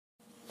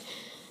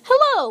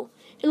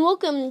and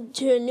welcome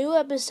to a new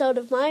episode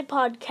of my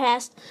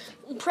podcast,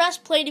 Press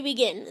Play to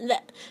Begin, the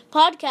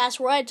podcast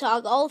where I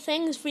talk all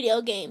things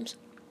video games.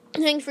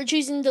 Thanks for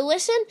choosing to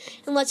listen,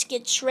 and let's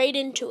get straight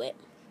into it.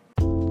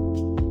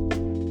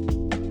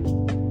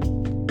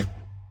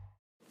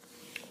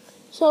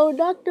 So,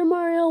 Dr.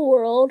 Mario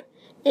World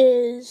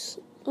is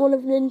one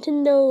of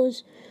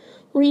Nintendo's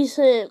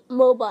recent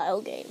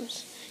mobile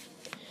games.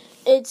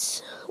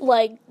 It's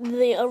like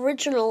the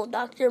original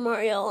Dr.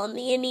 Mario on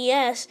the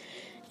NES,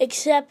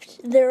 except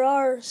there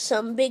are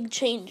some big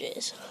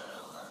changes.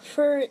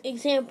 For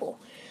example,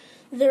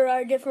 there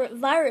are different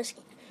virus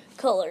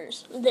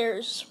colors.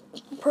 There's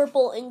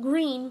purple and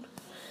green,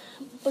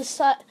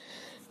 beside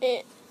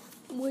it,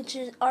 which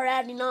are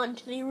adding on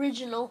to the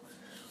original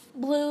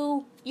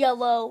blue,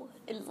 yellow,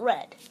 and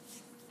red,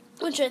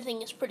 which I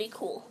think is pretty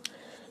cool.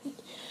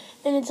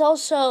 And it's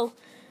also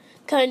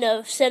kind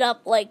of set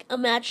up like a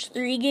match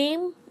 3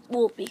 game,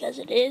 well, because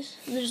it is.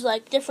 There's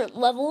like different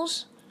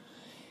levels,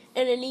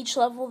 and in each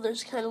level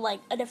there's kind of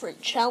like a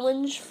different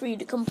challenge for you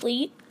to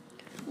complete.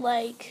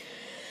 Like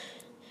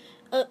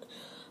a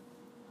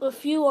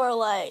few are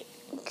like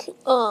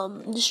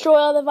destroy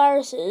all the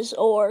viruses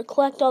or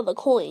collect all the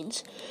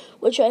coins,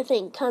 which I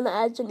think kind of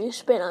adds a new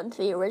spin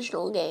onto the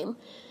original game.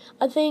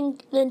 I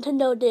think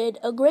Nintendo did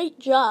a great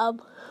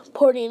job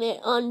porting it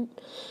on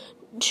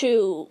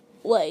to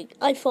like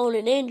iPhone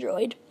and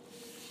Android,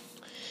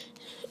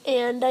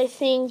 and I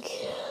think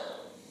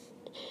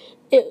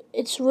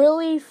it's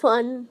really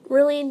fun,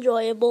 really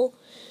enjoyable,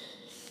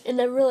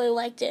 and I really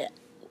liked it.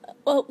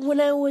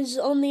 When I was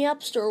on the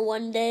App Store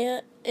one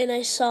day and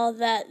I saw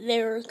that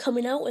they were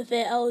coming out with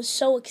it, I was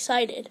so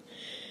excited,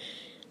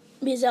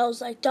 because I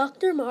was like,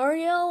 Dr.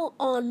 Mario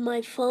on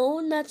my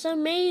phone? That's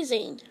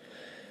amazing.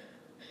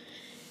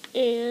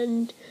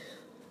 And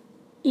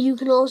you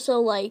can also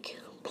like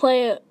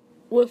play it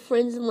with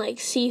friends and like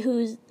see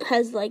who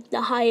has like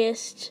the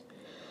highest,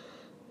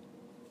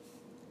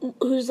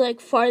 who's like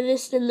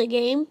farthest in the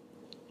game,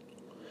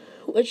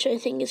 which I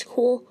think is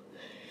cool.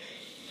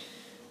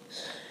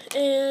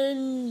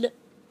 And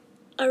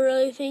I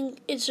really think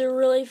it's a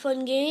really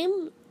fun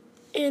game,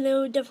 and I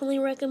would definitely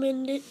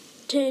recommend it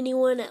to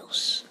anyone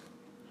else.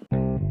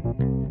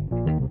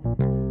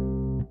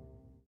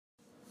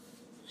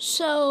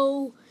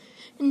 So,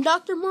 in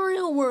Dr.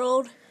 Mario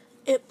World,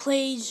 it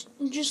plays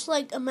just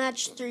like a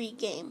match 3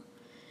 game,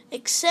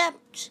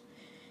 except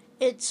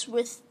it's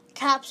with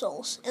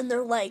capsules, and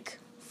they're like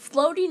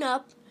floating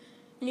up,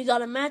 and you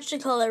gotta match the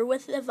color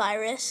with the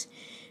virus,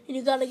 and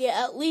you gotta get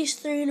at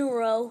least 3 in a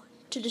row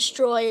to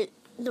destroy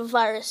the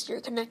virus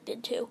you're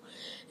connected to.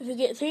 If you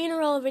get 3 in a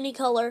row of any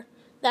color,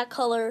 that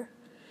color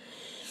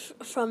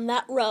from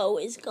that row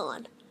is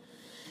gone.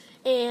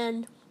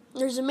 And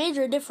there's a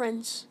major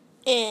difference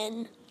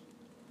in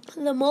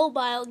the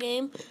mobile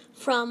game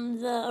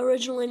from the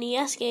original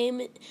NES game,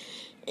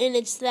 and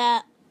it's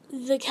that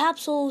the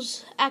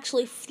capsules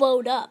actually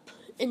float up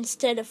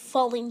instead of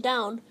falling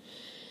down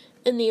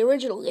in the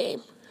original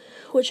game,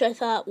 which I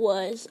thought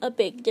was a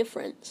big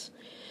difference.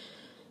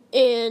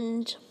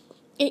 And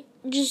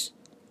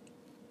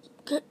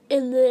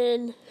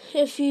then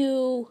if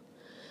you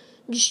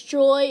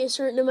destroy a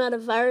certain amount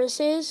of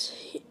viruses,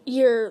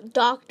 your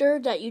doctor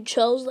that you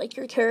chose, like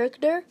your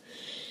character,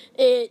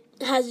 it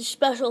has a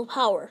special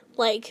power.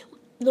 Like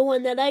the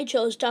one that I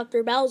chose,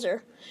 Dr.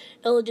 Bowser,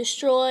 it will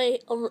destroy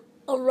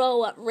a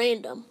row at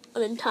random,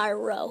 an entire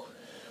row,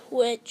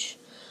 which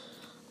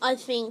I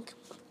think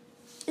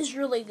is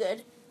really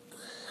good.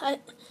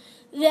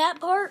 That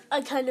part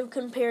I kind of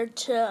compared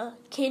to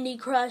Candy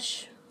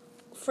Crush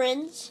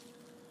Friends,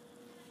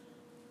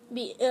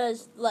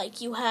 because like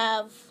you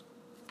have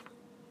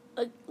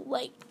a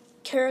like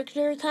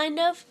character kind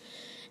of,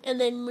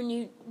 and then when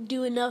you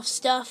do enough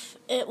stuff,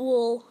 it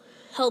will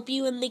help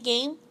you in the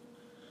game.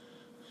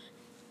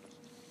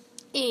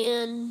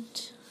 And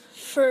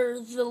for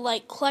the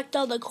like collect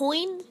all the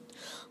coin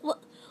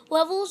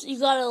levels, you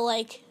gotta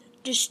like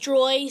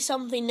destroy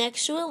something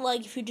next to it.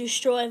 Like if you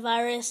destroy a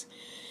virus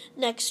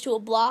next to a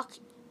block,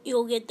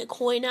 you'll get the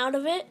coin out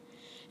of it.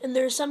 And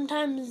there's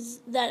sometimes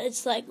that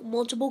it's like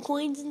multiple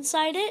coins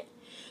inside it,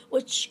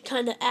 which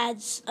kind of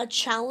adds a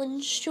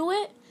challenge to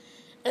it.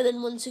 And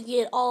then once you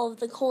get all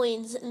of the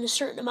coins in a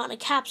certain amount of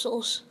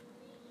capsules,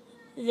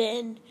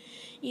 then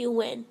you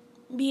win.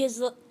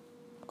 Because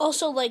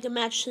also like a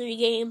match 3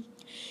 game,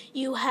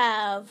 you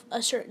have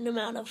a certain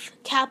amount of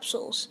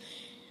capsules,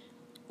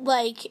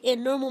 like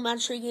in normal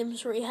match 3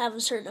 games where you have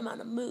a certain amount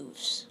of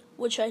moves,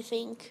 which I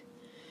think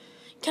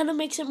kind of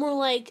makes it more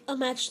like a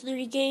match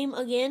 3 game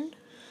again.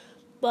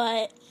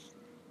 But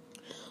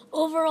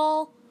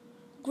overall,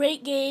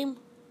 great game,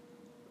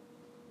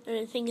 and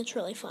I think it's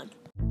really fun.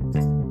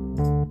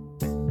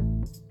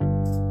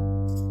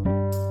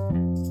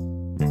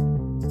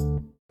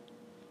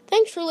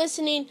 Thanks for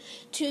listening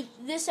to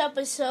this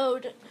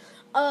episode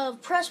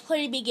of Press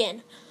Play to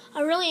Begin.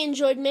 I really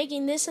enjoyed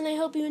making this, and I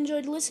hope you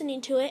enjoyed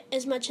listening to it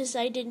as much as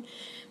I did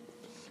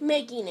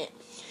making it.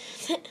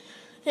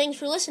 Thanks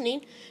for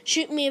listening.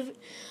 Shoot me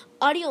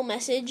audio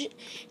message,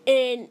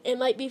 and it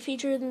might be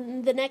featured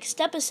in the next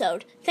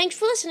episode. Thanks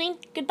for listening.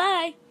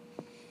 Goodbye.